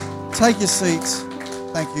Take your seats.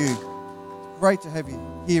 Thank you. Great to have you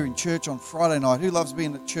here in church on Friday night. Who loves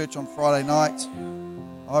being at church on Friday night?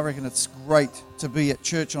 I reckon it's great to be at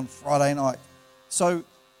church on Friday night. So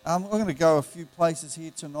I'm going to go a few places here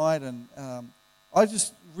tonight, and I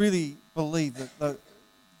just really believe that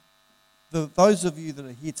those of you that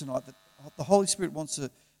are here tonight, that the Holy Spirit wants to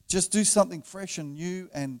just do something fresh and new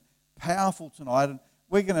and powerful tonight. And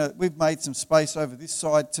we've made some space over this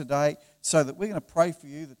side today so that we're going to pray for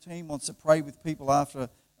you. The team wants to pray with people after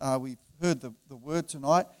we've heard the word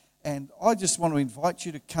tonight. And I just want to invite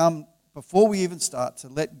you to come before we even start to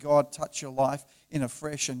let God touch your life in a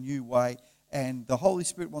fresh and new way. And the Holy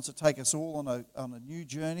Spirit wants to take us all on a new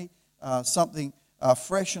journey, something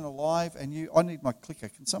fresh and alive. And I need my clicker.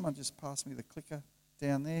 Can someone just pass me the clicker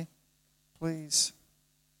down there, please?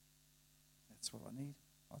 That's what I need.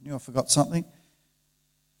 I knew I forgot something.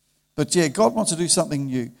 But yeah, God wants to do something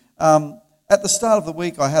new. At the start of the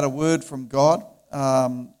week, I had a word from God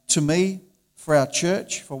to me for our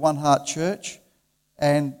church, for One Heart Church.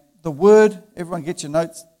 And the word, everyone get your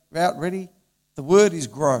notes out, ready? The word is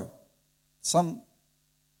grow.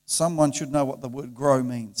 Someone should know what the word grow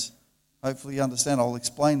means. Hopefully you understand. I'll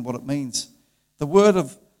explain what it means. The word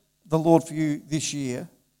of the Lord for you this year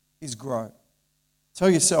is grow.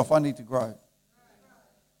 Tell yourself, I need to grow.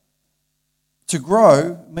 To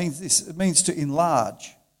grow means this. It means to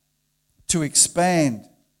enlarge, to expand,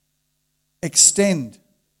 extend,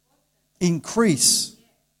 increase,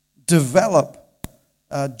 develop,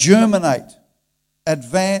 germinate,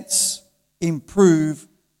 advance, improve,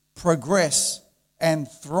 progress, and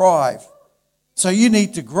thrive. So you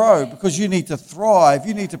need to grow because you need to thrive,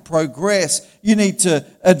 you need to progress, you need to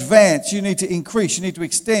advance, you need to increase, you need to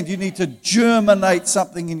extend, you need to germinate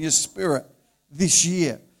something in your spirit this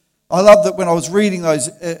year. I love that when I was reading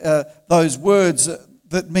those words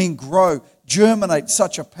that mean grow, germinate,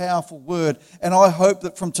 such a powerful word. And I hope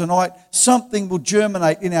that from tonight, something will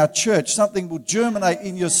germinate in our church, something will germinate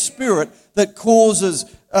in your spirit that causes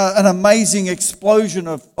an amazing explosion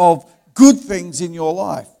of good things in your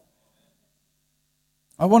life.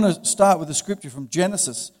 I want to start with a scripture from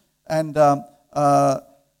Genesis, and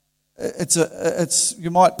it's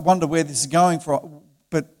you might wonder where this is going from,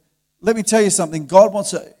 but let me tell you something. God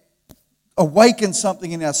wants to awaken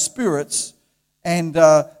something in our spirits and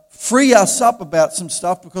free us up about some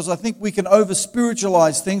stuff, because I think we can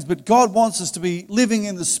over-spiritualize things, but God wants us to be living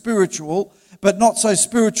in the spiritual, but not so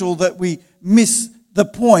spiritual that we miss the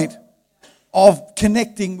point of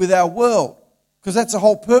connecting with our world. Because that's the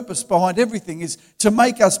whole purpose behind everything, is to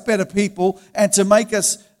make us better people and to make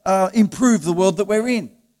us improve the world that we're in.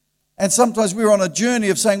 And sometimes we're on a journey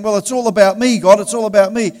of saying, well, it's all about me, God, it's all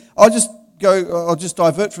about me. I'll just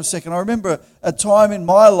divert for a second. I remember a time in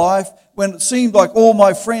my life when it seemed like all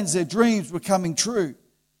my friends, their dreams were coming true.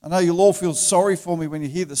 I know you'll all feel sorry for me when you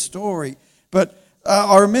hear the story, but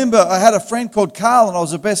I remember I had a friend called Carl, and I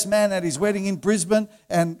was the best man at his wedding in Brisbane,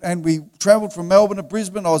 and we travelled from Melbourne to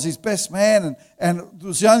Brisbane. I was his best man, and it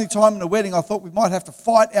was the only time in the wedding I thought we might have to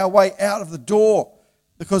fight our way out of the door,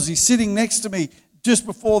 because he's sitting next to me just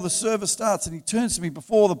before the service starts, and he turns to me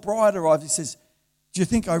before the bride arrives. He says, "Do you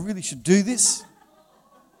think I really should do this?"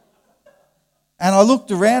 And I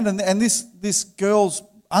looked around, and this girl's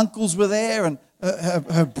uncles were there, and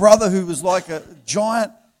her brother, who was like a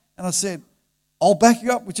giant, and I said, "I'll back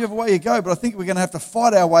you up whichever way you go, but I think we're going to have to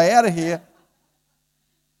fight our way out of here."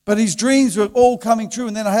 But his dreams were all coming true.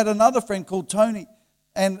 And then I had another friend called Tony.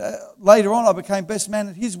 And later on, I became best man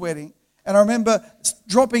at his wedding. And I remember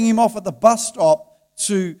dropping him off at the bus stop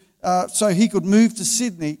so he could move to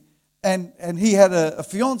Sydney. And he had a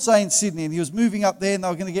fiancée in Sydney, and he was moving up there, and they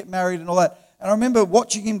were going to get married and all that. And I remember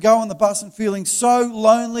watching him go on the bus and feeling so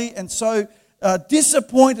lonely and so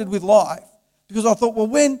disappointed with life. Because I thought, well,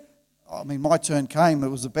 my turn came, it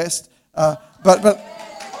was the best. But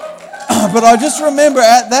I just remember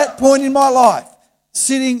at that point in my life,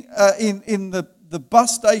 sitting in the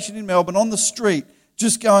bus station in Melbourne on the street,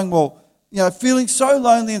 just going, feeling so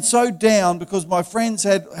lonely and so down because my friends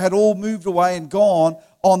had all moved away and gone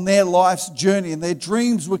on their life's journey, and their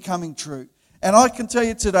dreams were coming true. And I can tell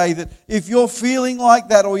you today that if you're feeling like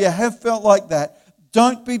that, or you have felt like that,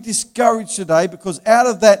 don't be discouraged today, because out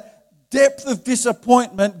of that depth of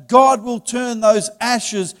disappointment, God will turn those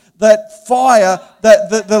ashes, that fire,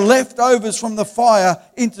 the leftovers from the fire,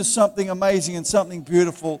 into something amazing and something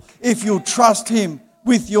beautiful if you'll trust Him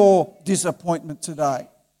with your disappointment today.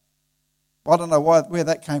 I don't know where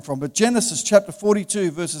that came from, but Genesis chapter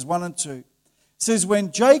 42 verses 1 and 2 says,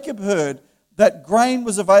 when Jacob heard that grain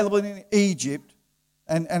was available in Egypt,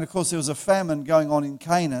 and of course there was a famine going on in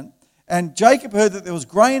Canaan, and Jacob heard that there was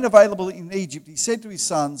grain available in Egypt, he said to his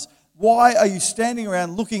sons, Why are you standing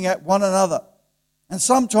around looking at one another? And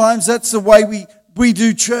sometimes that's the way we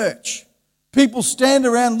do church. People stand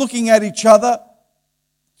around looking at each other,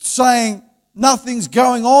 saying, nothing's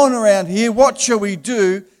going on around here. What shall we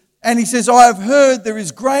do? And he says, I have heard there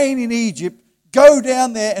is grain in Egypt. Go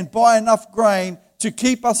down there and buy enough grain to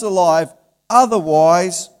keep us alive.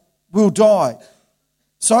 Otherwise, we'll die.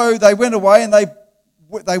 So they went away and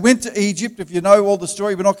they went to Egypt. If you know all the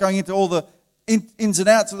story, we're not going into all the ins and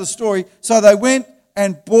outs of the story. So they went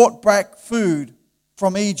and brought back food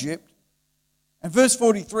from Egypt. And verse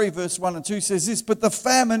 43, verse 1 and 2 says this, but the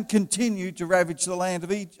famine continued to ravage the land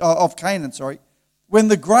of Canaan. When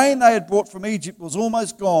the grain they had brought from Egypt was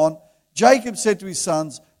almost gone, Jacob said to his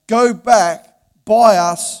sons, go back, buy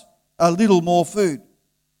us a little more food.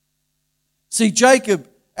 See, Jacob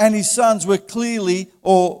and his sons were clearly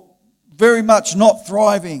or very much not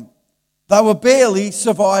thriving. They were barely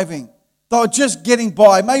surviving. They were just getting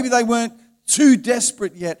by. Maybe they weren't too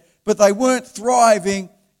desperate yet, but they weren't thriving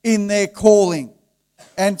in their calling.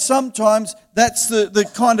 And sometimes that's the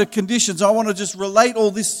kind of conditions. I want to just relate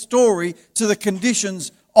all this story to the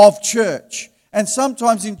conditions of church. And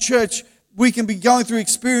sometimes in church, we can be going through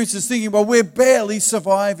experiences thinking, well, we're barely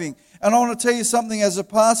surviving. And I want to tell you something, as a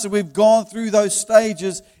pastor, we've gone through those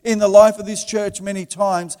stages in the life of this church many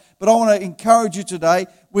times. But I want to encourage you today,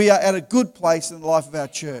 we are at a good place in the life of our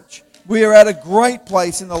church. We are at a great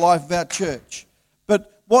place in the life of our church.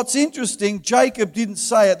 But what's interesting, Jacob didn't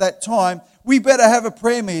say at that time, we better have a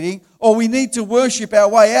prayer meeting or we need to worship our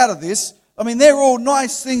way out of this. I mean, they're all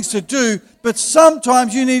nice things to do, but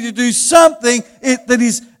sometimes you need to do something that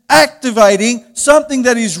is activating, something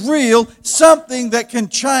that is real, something that can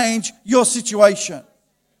change your situation.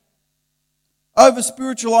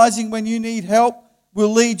 Over-spiritualizing when you need help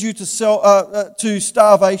will lead you to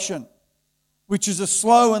starvation, which is a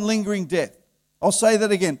slow and lingering death. I'll say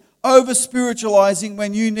that again. Over-spiritualizing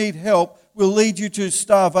when you need help will lead you to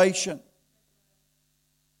starvation.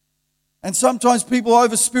 And sometimes people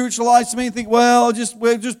over-spiritualize me and think, well,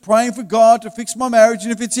 we're just praying for God to fix my marriage.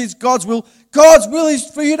 And if it's God's will is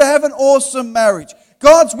for you to have an awesome marriage.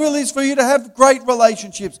 God's will is for you to have great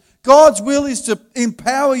relationships. God's will is to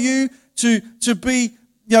empower you to be,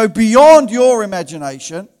 beyond your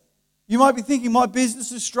imagination. You might be thinking, my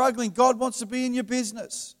business is struggling. God wants to be in your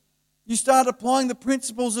business. You start applying the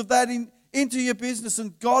principles of that into your business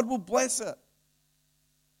and God will bless it.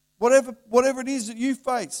 Whatever it is that you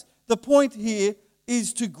face. The point here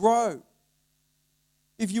is to grow.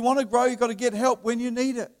 If you want to grow, you've got to get help when you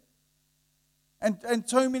need it. And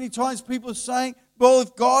so many times people are saying, well,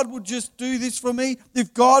 if God would just do this for me,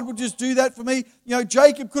 if God would just do that for me.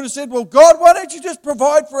 Jacob could have said, well, God, why don't you just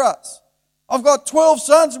provide for us? I've got 12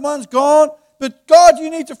 sons and one's gone. But God, you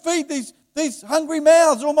need to feed these hungry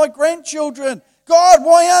mouths, or my grandchildren. God,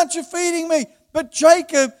 why aren't you feeding me? But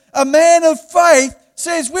Jacob, a man of faith,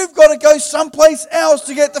 says we've got to go someplace else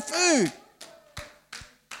to get the food.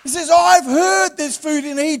 He says, I've heard there's food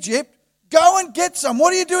in Egypt. Go and get some.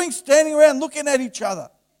 What are you doing standing around looking at each other?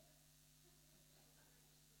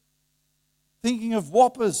 Thinking of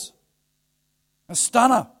Whoppers. A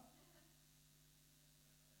stunner.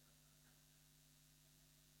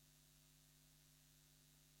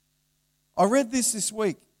 I read this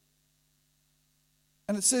week.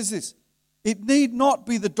 And it says this. It need not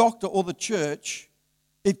be the doctor or the church.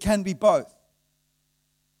 It can be both.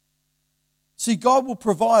 See, God will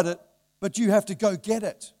provide it, but you have to go get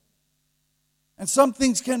it. And some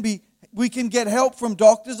things we can get help from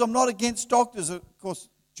doctors. I'm not against doctors. Of course,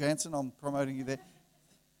 Jansen, I'm promoting you there.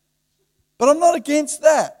 But I'm not against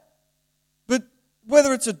that. But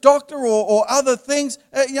whether it's a doctor or other things,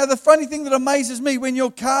 the funny thing that amazes me, when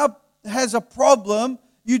your car has a problem,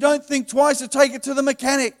 you don't think twice to take it to the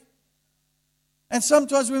mechanic. And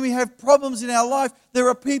sometimes when we have problems in our life, there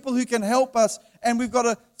are people who can help us, and we've got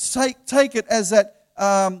to take it as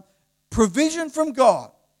that provision from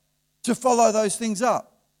God to follow those things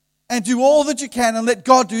up and do all that you can and let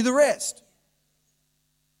God do the rest.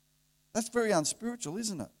 That's very unspiritual,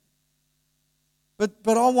 isn't it?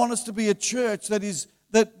 But I want us to be a church that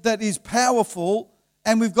is powerful,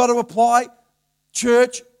 and we've got to apply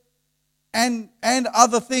church and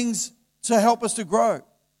other things to help us to grow.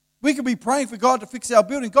 We could be praying for God to fix our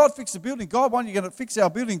building. God, fix the building. God, when are you going to fix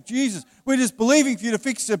our building? Jesus, we're just believing for you to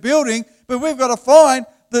fix the building, but we've got to find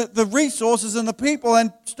the resources and the people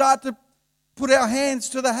and start to put our hands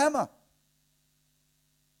to the hammer.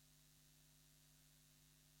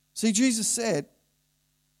 See, Jesus said,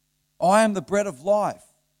 I am the bread of life.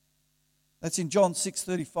 That's in John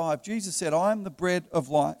 6:35. Jesus said, I am the bread of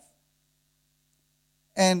life.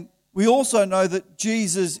 And we also know that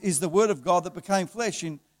Jesus is the Word of God that became flesh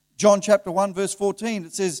in John chapter 1 verse 14,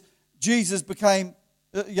 it says Jesus became,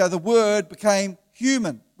 the Word became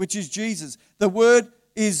human, which is Jesus. The Word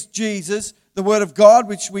is Jesus. The Word of God,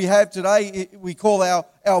 which we have today, we call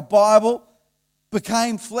our Bible,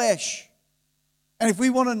 became flesh. And if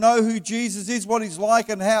we want to know who Jesus is, what He's like,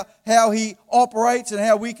 and how He operates, and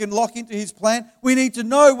how we can lock into His plan, we need to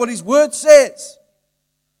know what His Word says.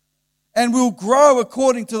 And we'll grow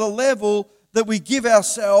according to the level that we give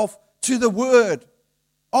ourselves to the Word.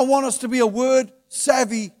 I want us to be a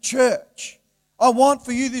Word-savvy church. I want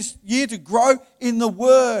for you this year to grow in the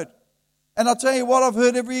Word. And I'll tell you what, I've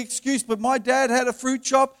heard every excuse, but my dad had a fruit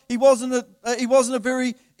shop. He wasn't a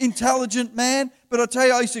very intelligent man, but I tell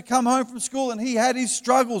you, I used to come home from school and he had his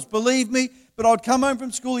struggles, believe me. But I'd come home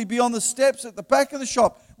from school, he'd be on the steps at the back of the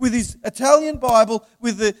shop with his Italian Bible,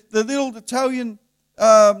 with the little Italian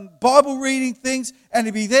Bible reading things, and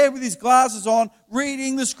he'd be there with his glasses on,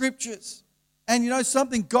 reading the Scriptures. And you know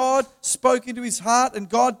something? God spoke into his heart, and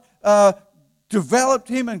God developed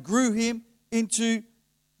him and grew him into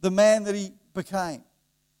the man that he became.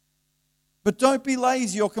 But don't be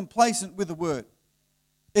lazy or complacent with the Word.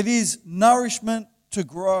 It is nourishment to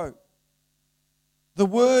grow. The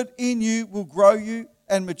Word in you will grow you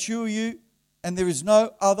and mature you, and there is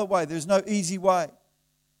no other way. There's no easy way.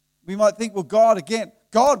 We might think, well, God,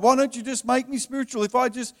 why don't you just make me spiritual? If I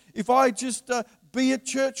just be at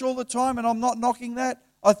church all the time, and I'm not knocking that,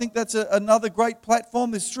 I think that's another great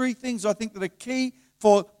platform. There's three things I think that are key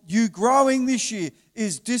for you growing this year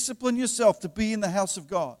is discipline yourself to be in the house of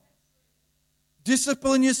God.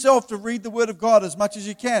 Discipline yourself to read the Word of God as much as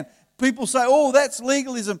you can. People say, oh, that's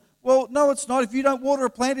legalism. Well, no, it's not. If you don't water a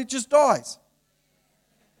plant, it just dies.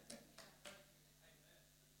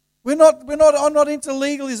 I'm not into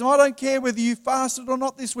legalism. I don't care whether you fasted or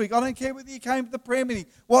not this week. I don't care whether you came to the prayer meeting.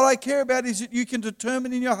 What I care about is that you can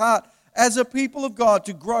determine in your heart as a people of God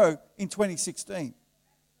to grow in 2016.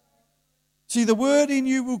 See, the Word in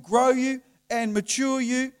you will grow you and mature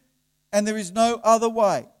you, and there is no other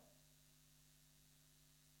way.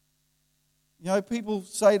 You know, people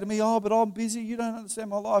say to me, oh, but I'm busy, you don't understand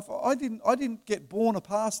my life. I didn't get born a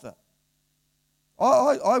pastor.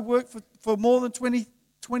 I worked for more than 20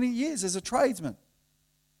 years as a tradesman.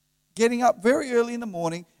 Getting up very early in the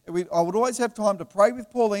morning, I would always have time to pray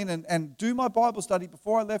with Pauline and do my Bible study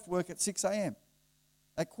before I left work at 6 a.m.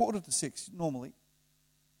 At 5:45 normally.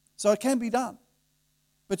 So it can be done.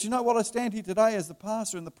 But you know what? I stand here today as the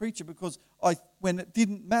pastor and the preacher because when it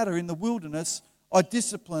didn't matter in the wilderness, I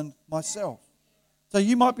disciplined myself. So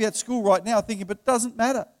you might be at school right now thinking, but it doesn't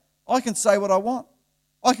matter. I can say what I want.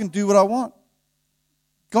 I can do what I want.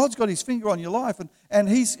 God's got His finger on your life, and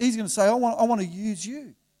He's going to say, I want to use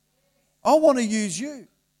you. I want to use you.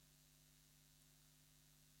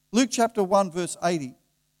 Luke chapter 1, verse 80.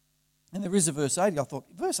 And there is a verse 80. I thought,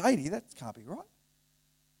 verse 80, that can't be right.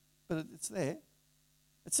 But it's there.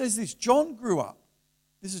 It says this, John grew up.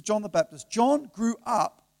 This is John the Baptist. John grew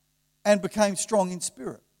up and became strong in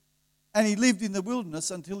spirit. And he lived in the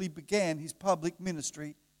wilderness until he began his public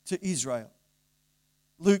ministry to Israel.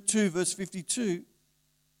 Luke 2, verse 52.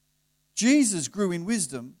 Jesus grew in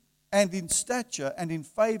wisdom and in stature and in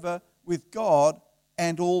favor with God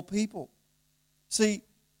and all people. See,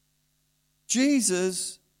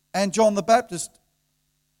 Jesus and John the Baptist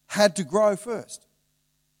had to grow first.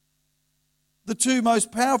 The two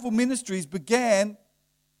most powerful ministries began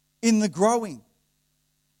in the growing.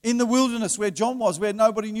 In the wilderness where John was, where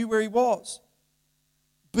nobody knew where he was.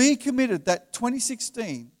 Be committed that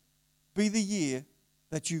 2016 be the year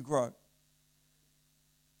that you grow.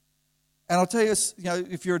 And I'll tell you,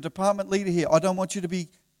 if you're a department leader here, I don't want you to be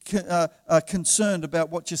concerned about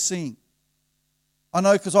what you're seeing. I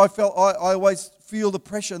know because I always feel the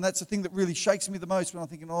pressure, and that's the thing that really shakes me the most when I'm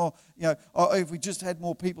thinking, if we just had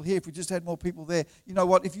more people here, if we just had more people there. You know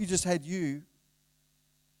what? If you just had you,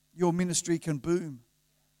 your ministry can boom.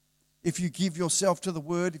 If you give yourself to the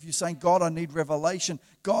Word, if you're saying, God, I need revelation.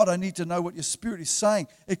 God, I need to know what your Spirit is saying.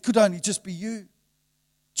 It could only just be you.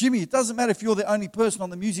 Jimmy, it doesn't matter if you're the only person on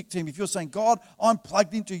the music team. If you're saying, God, I'm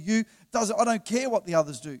plugged into you, I don't care what the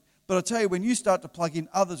others do. But I tell you, when you start to plug in,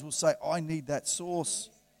 others will say, I need that source.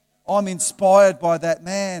 I'm inspired by that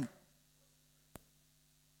man.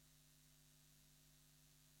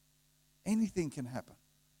 Anything can happen.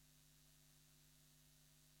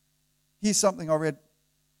 Here's something I read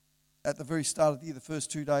at the very start of the year, the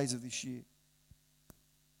first 2 days of this year.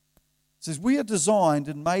 It says, we are designed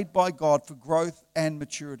and made by God for growth and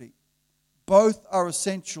maturity. Both are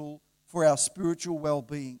essential for our spiritual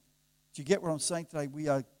well-being. Do you get what I'm saying today? We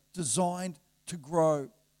are designed to grow.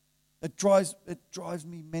 It drives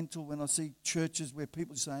me mental when I see churches where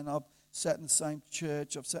people are saying, sat in the same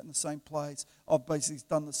church. I've sat in the same place. I've basically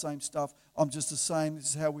done the same stuff. I'm just the same. This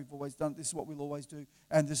is how we've always done it. This is what we'll always do.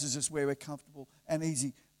 And this is just where we're comfortable and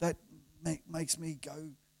easy. That makes me go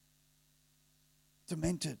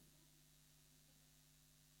demented.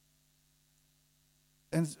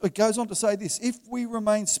 And it goes on to say this: if we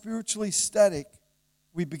remain spiritually static,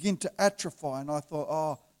 we begin to atrophy. And I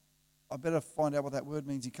thought, I better find out what that word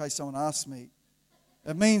means in case someone asks me.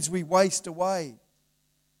 It means we waste away.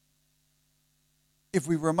 If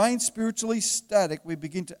we remain spiritually static, we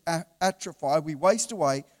begin to atrophy, we waste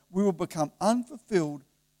away, we will become unfulfilled,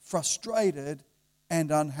 frustrated, and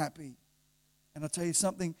unhappy. And I'll tell you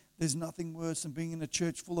something, there's nothing worse than being in a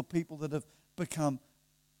church full of people that have become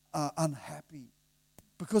unhappy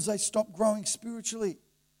because they stop growing spiritually.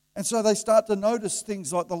 And so they start to notice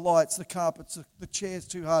things like the lights, the carpets, the chairs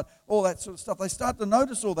too hard, all that sort of stuff. They start to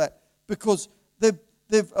notice all that because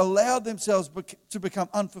they've allowed themselves to become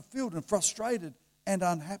unfulfilled and frustrated and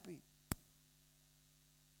unhappy.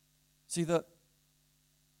 See, the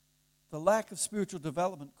lack of spiritual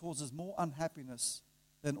development causes more unhappiness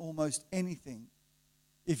than almost anything.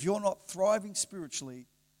 If you're not thriving spiritually,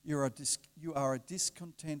 you are a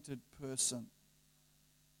discontented person.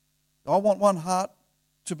 I want one heart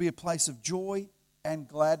to be a place of joy and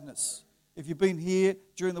gladness. If you've been here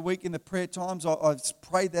during the week in the prayer times, I've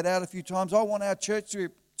prayed that out a few times. I want our church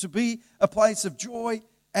to be a place of joy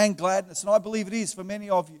and gladness. And I believe it is for many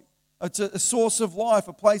of you. It's a source of life,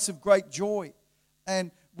 a place of great joy.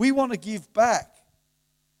 And we want to give back.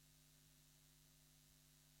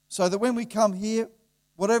 So that when we come here,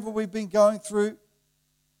 whatever we've been going through,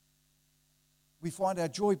 we find our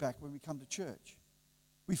joy back when we come to church.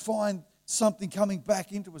 We find something coming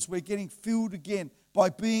back into us. We're getting filled again by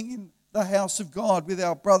being in the house of God with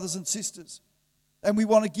our brothers and sisters. And we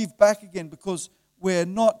want to give back again because we're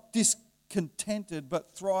not discontented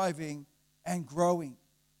but thriving and growing.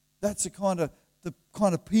 That's the kind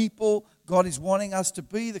of people God is wanting us to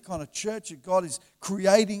be, the kind of church that God is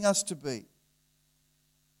creating us to be.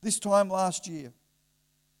 This time last year,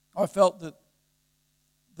 I felt that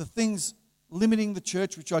the things limiting the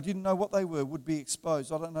church, which I didn't know what they were, would be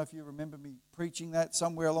exposed. I don't know if you remember me preaching that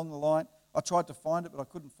somewhere along the line. I tried to find it, but I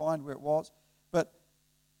couldn't find where it was. But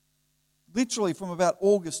literally from about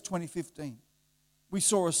August 2015, we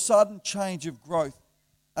saw a sudden change of growth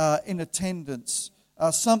in attendance.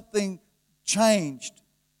 Something changed.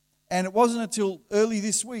 And it wasn't until early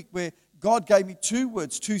this week where God gave me two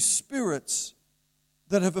words, two spirits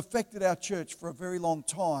that have affected our church for a very long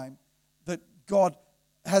time, that God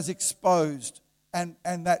has exposed and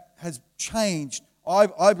that has changed.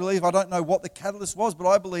 I believe, I don't know what the catalyst was, but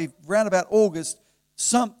I believe around about August,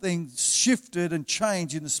 something shifted and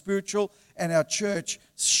changed in the spiritual, and our church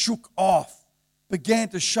began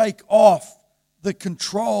to shake off the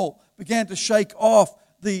control, began to shake off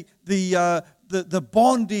the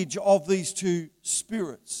bondage of these two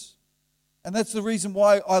spirits. And that's the reason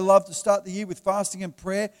why I love to start the year with fasting and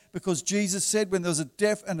prayer, because Jesus said when there was a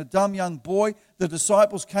deaf and a dumb young boy, the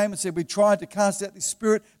disciples came and said, we tried to cast out this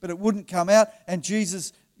spirit, but it wouldn't come out. And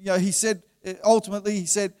Jesus, he said,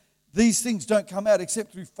 these things don't come out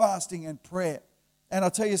except through fasting and prayer. And I'll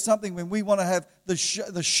tell you something, when we want to have the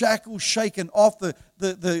shackles shaken off,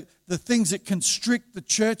 the things that constrict the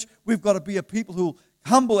church, we've got to be a people who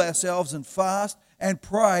humble ourselves and fast and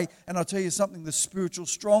pray. And I'll tell you something, the spiritual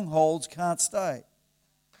strongholds can't stay.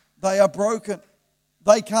 They are broken.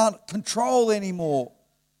 They can't control anymore.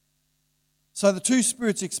 So the two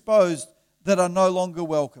spirits exposed that are no longer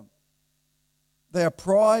welcome. They are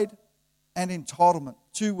pride and entitlement.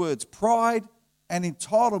 Two words, pride and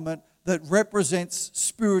entitlement, that represents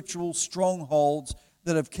spiritual strongholds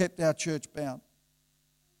that have kept our church bound.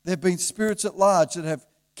 There have been spirits at large that have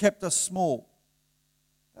kept us small.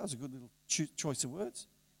 That was a good little choice of words.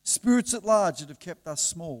 Spirits at large that have kept us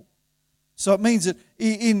small. So it means that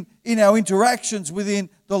in our interactions within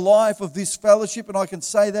the life of this fellowship, and I can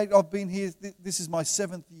say that I've been here, this is my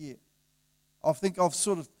 7th year. I think I've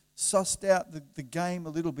sort of sussed out the game a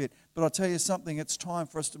little bit. But I'll tell you something, it's time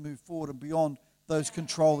for us to move forward and beyond those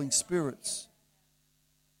controlling spirits.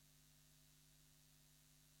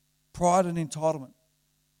 Pride and entitlement.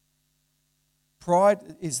 Pride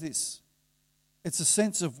is this. It's a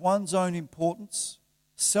sense of one's own importance,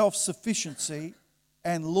 self-sufficiency,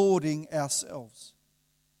 and lauding ourselves.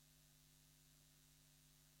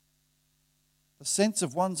 The sense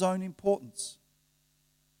of one's own importance,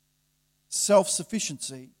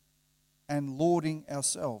 self-sufficiency, and lauding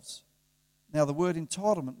ourselves. Now, the word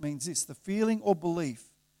entitlement means this: the feeling or belief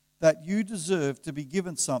that you deserve to be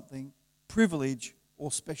given something, privilege,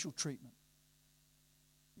 or special treatment.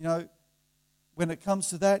 when it comes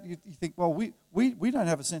to that, you think, well, we don't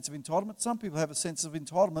have a sense of entitlement. Some people have a sense of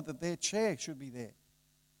entitlement that their chair should be there.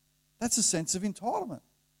 That's a sense of entitlement.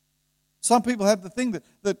 Some people have the thing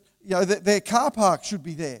that their car park should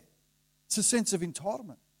be there. It's a sense of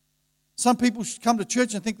entitlement. Some people should come to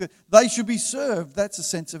church and think that they should be served. That's a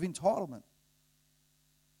sense of entitlement.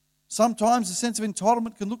 Sometimes a sense of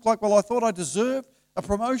entitlement can look like, well, I thought I deserved a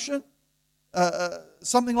promotion,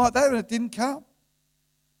 something like that, and it didn't come.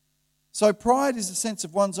 So pride is a sense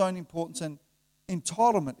of one's own importance, and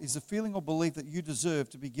entitlement is a feeling or belief that you deserve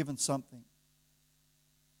to be given something.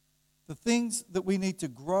 The things that we need to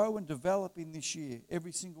grow and develop in this year,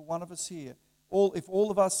 every single one of us here, if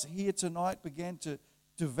all of us here tonight began to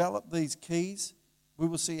develop these keys, we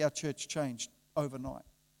will see our church changed overnight.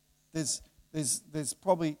 There's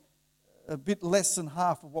probably a bit less than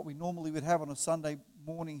half of what we normally would have on a Sunday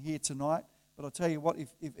morning here tonight. But I'll tell you what,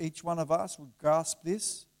 if each one of us would grasp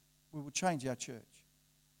this, we will change our church.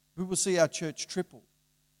 We will see our church triple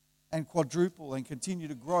and quadruple and continue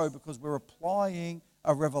to grow because we're applying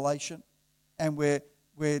a revelation and we're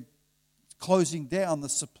closing down the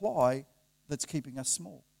supply that's keeping us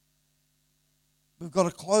small. We've got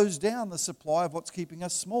to close down the supply of what's keeping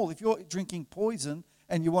us small. If you're drinking poison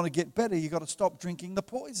and you want to get better, you've got to stop drinking the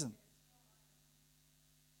poison.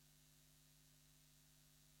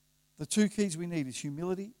 The two keys we need is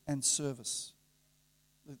humility and service.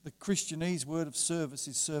 The Christianese word of service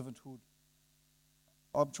is servanthood.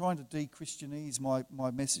 I'm trying to de-Christianese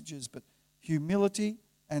my messages, but humility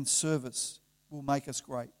and service will make us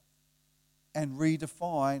great and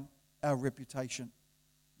redefine our reputation.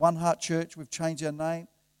 One Heart Church, we've changed our name.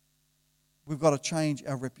 We've got to change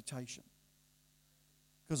our reputation.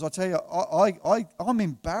 Because I tell you, I'm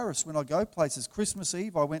embarrassed when I go places. Christmas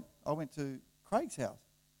Eve, I went to Craig's house.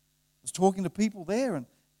 I was talking to people there, and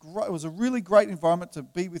it was a really great environment to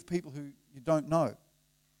be with people who you don't know.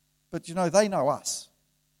 But they know us.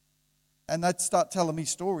 And they'd start telling me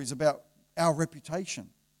stories about our reputation.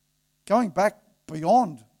 Going back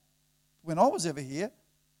beyond when I was ever here.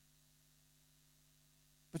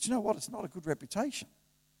 But you know what? It's not a good reputation.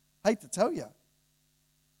 Hate to tell you.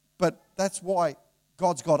 But that's why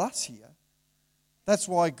God's got us here. That's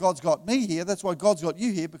why God's got me here. That's why God's got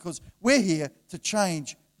you here, because we're here to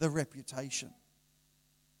change the reputation.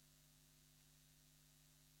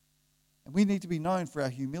 And we need to be known for our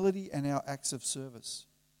humility and our acts of service.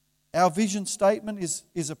 Our vision statement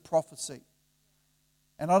is a prophecy.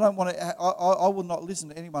 And I will not listen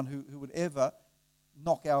to anyone who would ever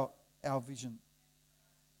knock our vision.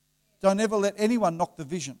 Don't ever let anyone knock the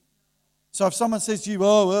vision. So if someone says to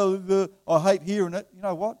you, I hate hearing it, you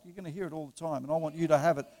know what? You're going to hear it all the time. And I want you to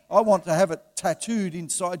have it. I want to have it tattooed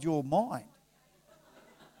inside your mind.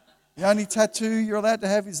 The only tattoo you're allowed to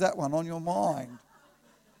have is that one on your mind.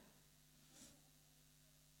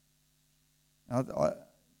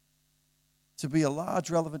 To be a large,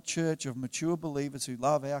 relevant church of mature believers who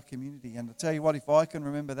love our community. And to tell you what, if I can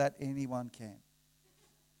remember that, anyone can.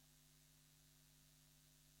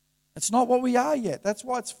 It's not what we are yet. That's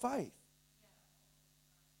why it's faith.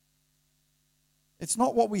 It's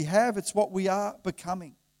not what we have, it's what we are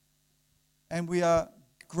becoming. And we are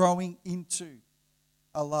growing into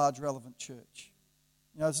a large, relevant church.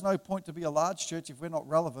 There's no point to be a large church if we're not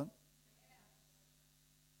relevant.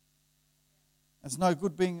 It's no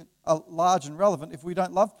good being large and relevant if we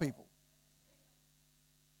don't love people.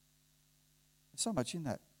 There's so much in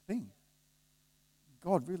that thing.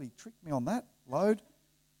 God really tricked me on that load.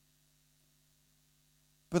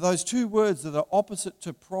 But those two words that are opposite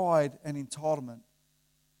to pride and entitlement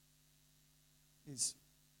is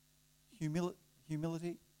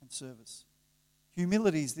humility and service.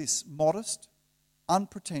 Humility is this modest,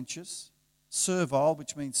 unpretentious, servile,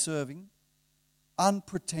 which means serving,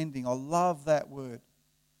 unpretending. I love that word.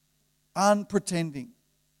 Unpretending.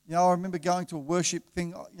 I remember going to a worship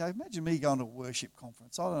thing. Imagine me going to a worship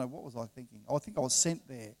conference. I don't know, what was I thinking? I think I was sent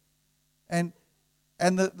there. And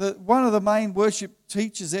the one of the main worship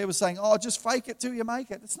teachers there was saying, just fake it till you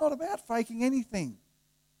make it. It's not about faking anything.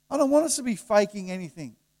 I don't want us to be faking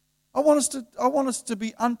anything. I want us to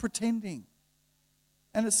be unpretending.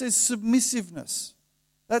 And it says submissiveness.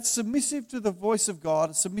 That's submissive to the voice of God,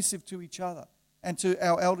 and submissive to each other and to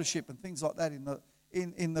our eldership and things like that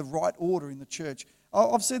in the right order in the church.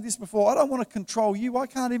 I've said this before. I don't want to control you. I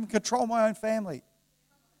can't even control my own family.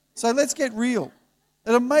 So let's get real.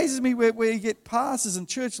 It amazes me where you get pastors and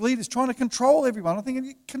church leaders trying to control everyone. I'm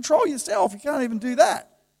thinking, control yourself. You can't even do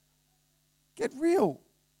that. Get real.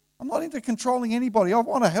 I'm not into controlling anybody. I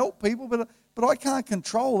want to help people, but I can't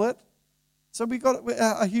control it. So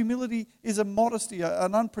a humility is a modesty,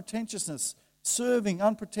 an unpretentiousness, serving,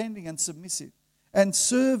 unpretending and submissive. And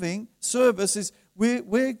service is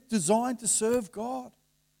we're designed to serve God.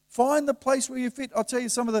 Find the place where you fit. I'll tell you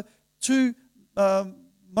some of the two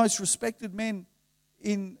most respected men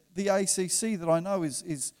in the ACC that I know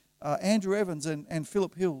is Andrew Evans and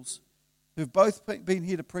Philip Hills, who've both been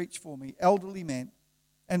here to preach for me, elderly men.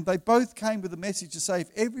 And they both came with a message to say if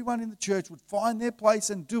everyone in the church would find their place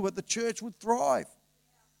and do it, the church would thrive.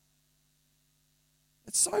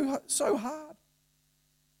 It's so hard.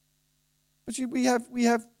 But we have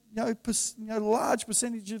large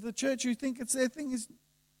percentage of the church who think it's their thing is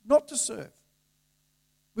not to serve.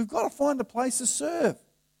 We've got to find a place to serve.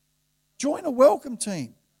 Join a welcome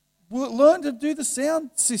team. Learn to do the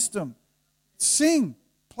sound system. Sing.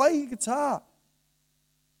 Play your guitar.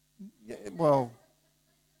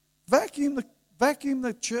 Vacuum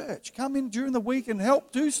the church. Come in during the week and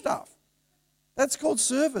help do stuff. That's called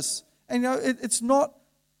service. And it's not,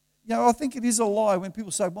 I think it is a lie when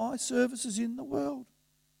people say, my service is in the world.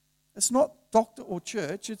 It's not doctor or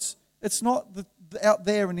church. It's not out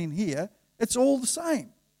there and in here. It's all the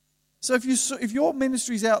same. So if your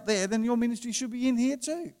ministry's out there, then your ministry should be in here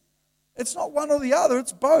too. It's not one or the other,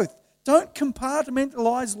 it's both. Don't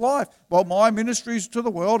compartmentalize life. Well, my ministry's to the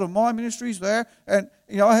world and my ministry's there. And,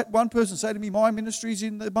 I had one person say to me, my ministry's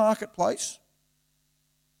in the marketplace.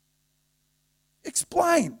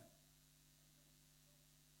 Explain.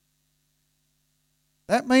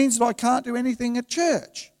 That means that I can't do anything at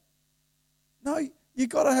church. No, you've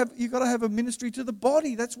got to have a ministry to the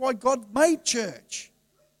body. That's why God made church.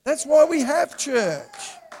 That's why we have church.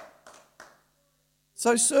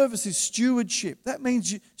 So service is stewardship. That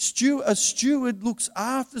means a steward looks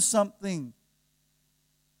after something.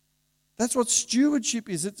 That's what stewardship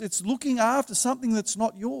is. It's looking after something that's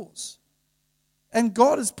not yours. And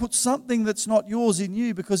God has put something that's not yours in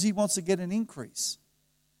you because He wants to get an increase.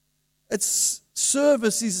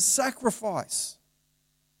 Service is a sacrifice.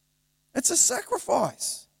 It's a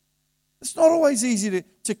sacrifice. It's not always easy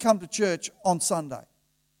to come to church on Sunday.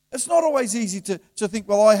 It's not always easy to think,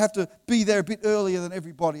 well, I have to be there a bit earlier than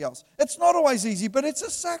everybody else. It's not always easy, but it's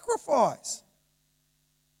a sacrifice.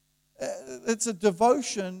 It's a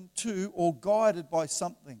devotion to or guided by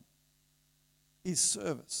something is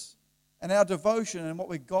service. And our devotion and what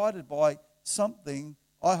we're guided by something,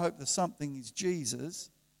 I hope the something is Jesus,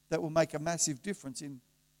 that will make a massive difference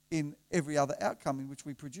in every other outcome in which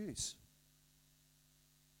we produce.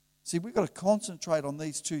 See, we've got to concentrate on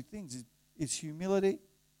these two things, is humility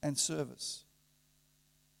and service.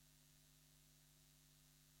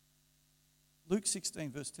 Luke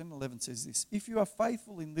 16 verse 10 and 11 says this, if you are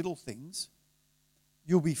faithful in little things,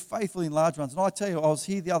 you'll be faithful in large ones. And I tell you, I was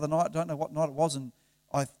here the other night, I don't know what night it was, and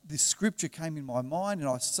this scripture came in my mind and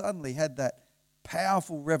I suddenly had that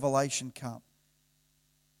powerful revelation come.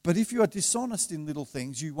 But if you are dishonest in little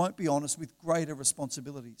things, you won't be honest with greater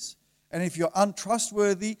responsibilities. And if you're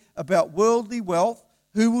untrustworthy about worldly wealth,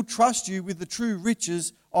 who will trust you with the true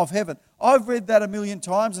riches of heaven? I've read that a million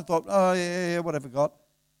times and thought, oh, yeah, whatever, God.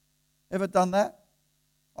 Ever done that?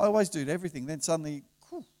 I always do everything. Then suddenly,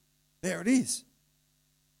 there it is.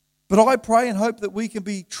 But I pray and hope that we can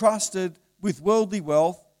be trusted with worldly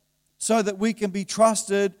wealth so that we can be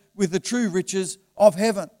trusted with the true riches of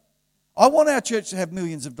heaven. I want our church to have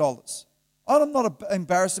millions of dollars. I'm not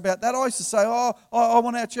embarrassed about that. I used to say, I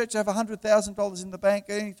want our church to have $100,000 in the bank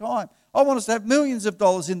at any time. I want us to have millions of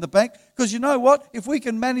dollars in the bank because you know what? If we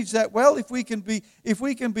can manage that well, if we can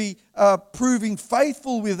be proving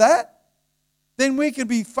faithful with that, then we can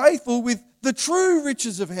be faithful with the true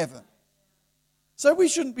riches of heaven. So we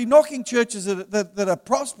shouldn't be knocking churches that are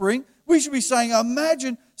prospering. We should be saying,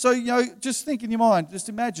 imagine. So, just think in your mind, just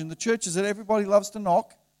imagine the churches that everybody loves to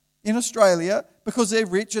knock in Australia because they're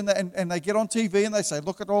rich and they get on TV and they say,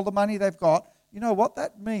 look at all the money they've got. You know what?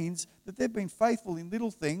 That means that they've been faithful in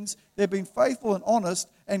little things. They've been faithful and honest,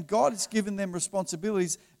 and God has given them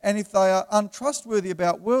responsibilities. And if they are untrustworthy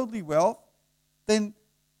about worldly wealth, then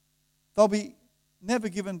they'll be never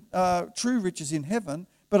given true riches in heaven.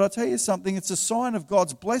 But I'll tell you something, it's a sign of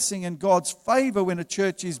God's blessing and God's favor when a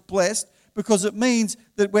church is blessed, because it means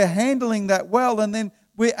that we're handling that well, and then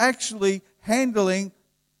we're actually handling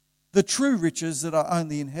the true riches that are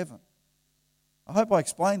only in heaven. I hope I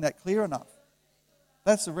explained that clear enough.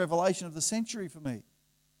 That's the revelation of the century for me.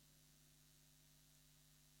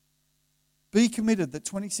 Be committed that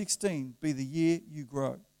 2016 be the year you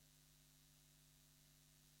grow.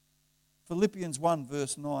 Philippians 1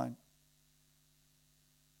 verse 9.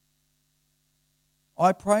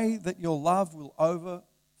 I pray that your love will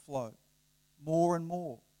overflow more and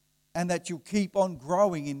more, and that you'll keep on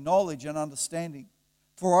growing in knowledge and understanding.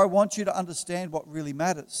 For I want you to understand what really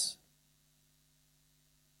matters.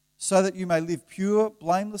 so that you may live pure,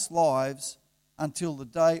 blameless lives until the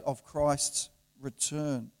day of Christ's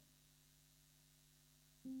return.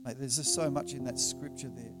 Mate, there's just so much in that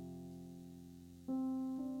scripture there.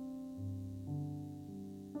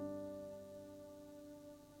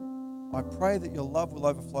 I pray that your love will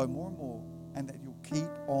overflow more and more and that you'll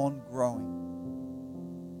keep on growing.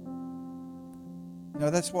 You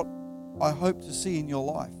know, that's what I hope to see in your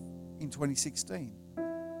life in 2016,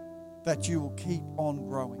 that you will keep on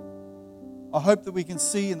growing. I hope that we can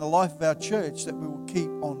see in the life of our church that we will keep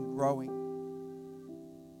on growing.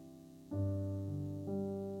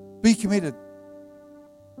 Be committed.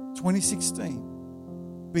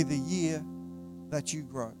 2016, be the year that you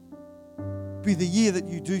grow. Be the year that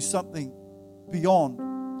you do something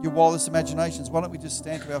beyond your wildest imaginations. Why don't we just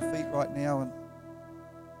stand to our feet right now, and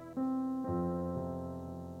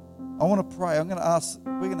I want to pray. I'm going to ask,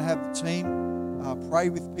 we're going to have the team pray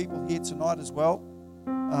with people here tonight as well.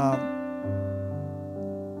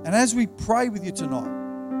 And as we pray with you tonight,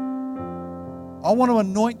 I want to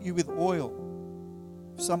anoint you with oil.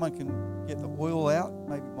 If someone can get the oil out,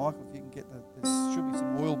 maybe Michael, if you can get there should be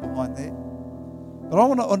some oil behind there. But I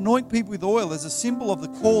want to anoint people with oil as a symbol of the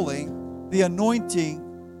calling, the anointing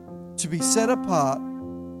to be set apart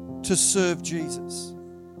to serve Jesus.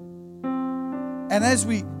 And as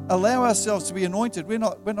we allow ourselves to be anointed, we're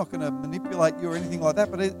not going to manipulate you or anything like that,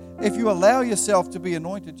 but if you allow yourself to be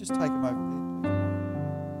anointed, just take them over there, please.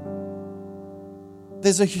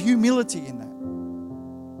 There's a humility in that.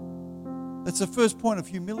 That's the first point of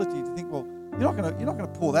humility, to think, well, you're not going to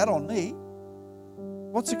pour that on me.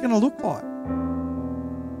 What's it going to look like?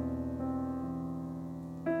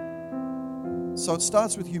 So it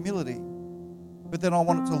starts with humility, but then I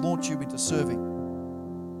want it to launch you into serving.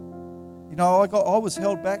 You know, I was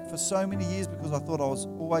held back for so many years because I thought I was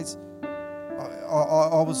always,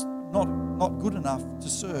 I was not good enough to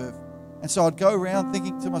serve. And so I'd go around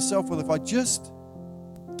thinking to myself, well, if I just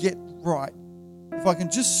get right, if I can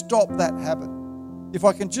just stop that habit, if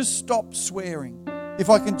I can just stop swearing, if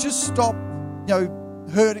I can just stop,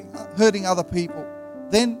 hurting other people,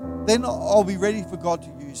 then I'll be ready for God to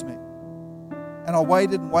use me. And I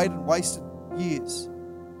waited and wasted years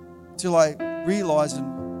until I realized and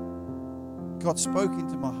God spoke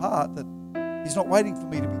into my heart that He's not waiting for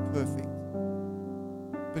me to be perfect,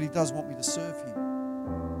 but He does want me to serve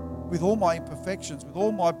Him with all my imperfections, with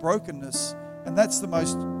all my brokenness. And that's the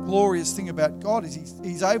most glorious thing about God, is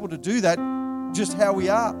He's able to do that just how we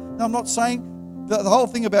are. Now, I'm not saying that the whole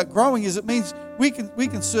thing about growing is it means we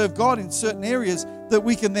can serve God in certain areas that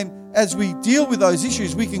we can then, as we deal with those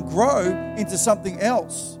issues, we can grow into something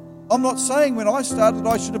else. I'm not saying when I started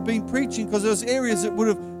I should have been preaching, because there's areas that would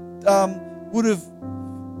have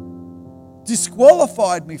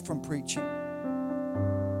disqualified me from preaching.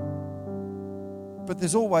 But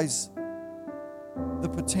there's always the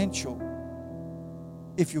potential,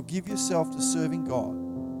 if you'll give yourself to serving God,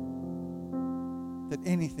 that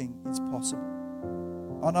anything is possible.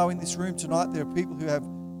 I know in this room tonight there are people who have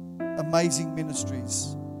amazing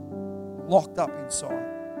ministries locked up inside.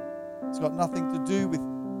 It's got nothing to do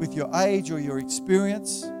with your age or your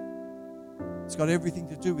experience. It's got everything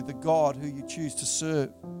to do with the God who you choose to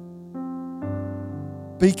serve.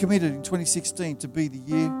 Be committed in 2016 to be the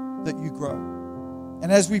year that you grow.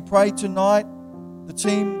 And as we pray tonight, the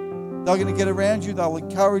team, they're going to get around you, they'll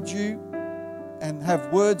encourage you and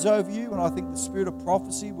have words over you, and I think the spirit of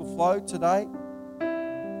prophecy will flow today.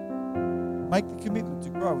 Make the commitment to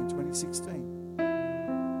grow in 2016.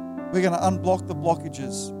 We're going to unblock the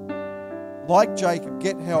blockages. Like Jacob,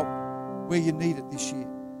 get help where you need it this year.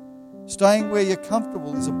 Staying where you're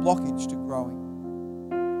comfortable is a blockage to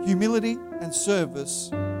growing. Humility and service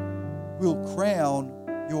will crown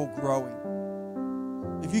your growing.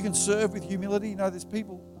 If you can serve with humility, there's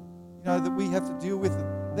people, that we have to deal with.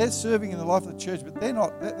 They're serving in the life of the church, but they're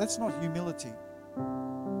not. That's not humility.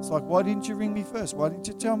 It's like, why didn't you ring me first? Why didn't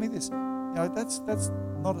you tell me this? That's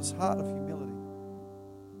not as heart of humility.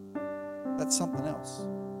 That's something else.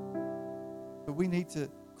 But we need to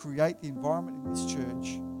create the environment in this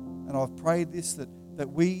church, and I've prayed this, that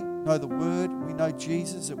we know the Word, we know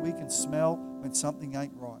Jesus, that we can smell when something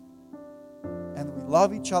ain't right. And that we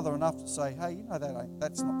love each other enough to say, hey,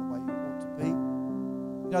 that's not the way you ought to be.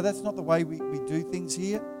 That's not the way we do things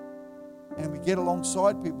here. And we get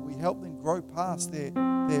alongside people, we help them grow past their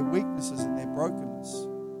weaknesses and their brokenness.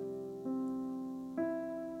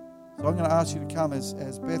 So I'm going to ask you to come as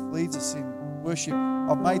Beth leads us in worship.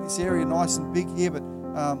 I've made this area nice and big here, but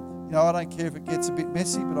I don't care if it gets a bit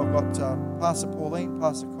messy, but I've got Pastor Pauline,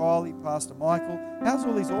 Pastor Kylie, Pastor Michael. How's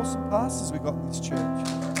all these awesome pastors we've got in this church?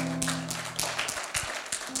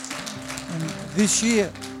 And this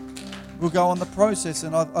year, we'll go on the process,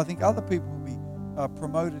 and I think other people will be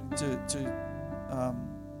promoted to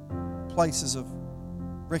places of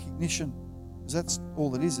recognition, because that's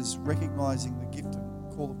all it is recognizing the gift and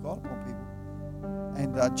call of God upon people.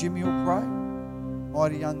 And Jimmy will pray,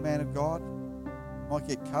 mighty young man of God. Might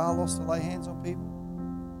get Carlos to lay hands on people.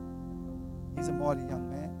 He's a mighty young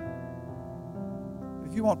man. But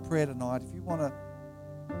if you want prayer tonight, if you want to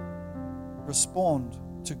respond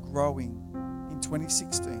to growing in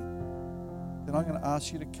 2016, then I'm going to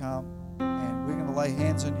ask you to come, and we're going to lay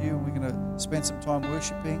hands on you, and we're going to spend some time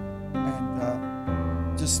worshiping,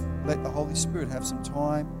 and just let the Holy Spirit have some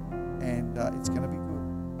time, and it's going to be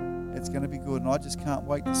good. It's going to be good, and I just can't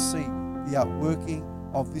wait to see the outworking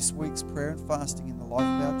of this week's prayer and fasting in the life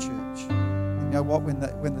of our church. And you know what? When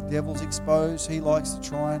the devil's exposed, he likes to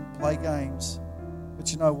try and play games.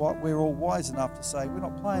 But you know what? We're all wise enough to say we're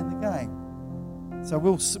not playing the game. So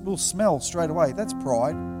we'll smell straight away. That's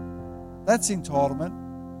pride. That's entitlement.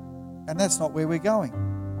 And that's not where we're going.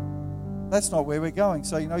 That's not where we're going.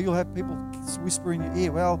 So, you'll have people whisper in your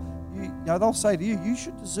ear, well, they'll say to you, you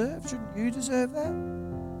shouldn't you deserve that?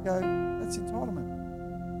 You go, that's entitlement.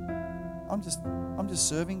 I'm just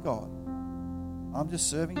serving God. I'm just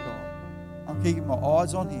serving God. I'm keeping my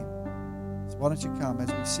eyes on Him. So why don't you come as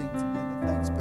we sing together? Thanks be.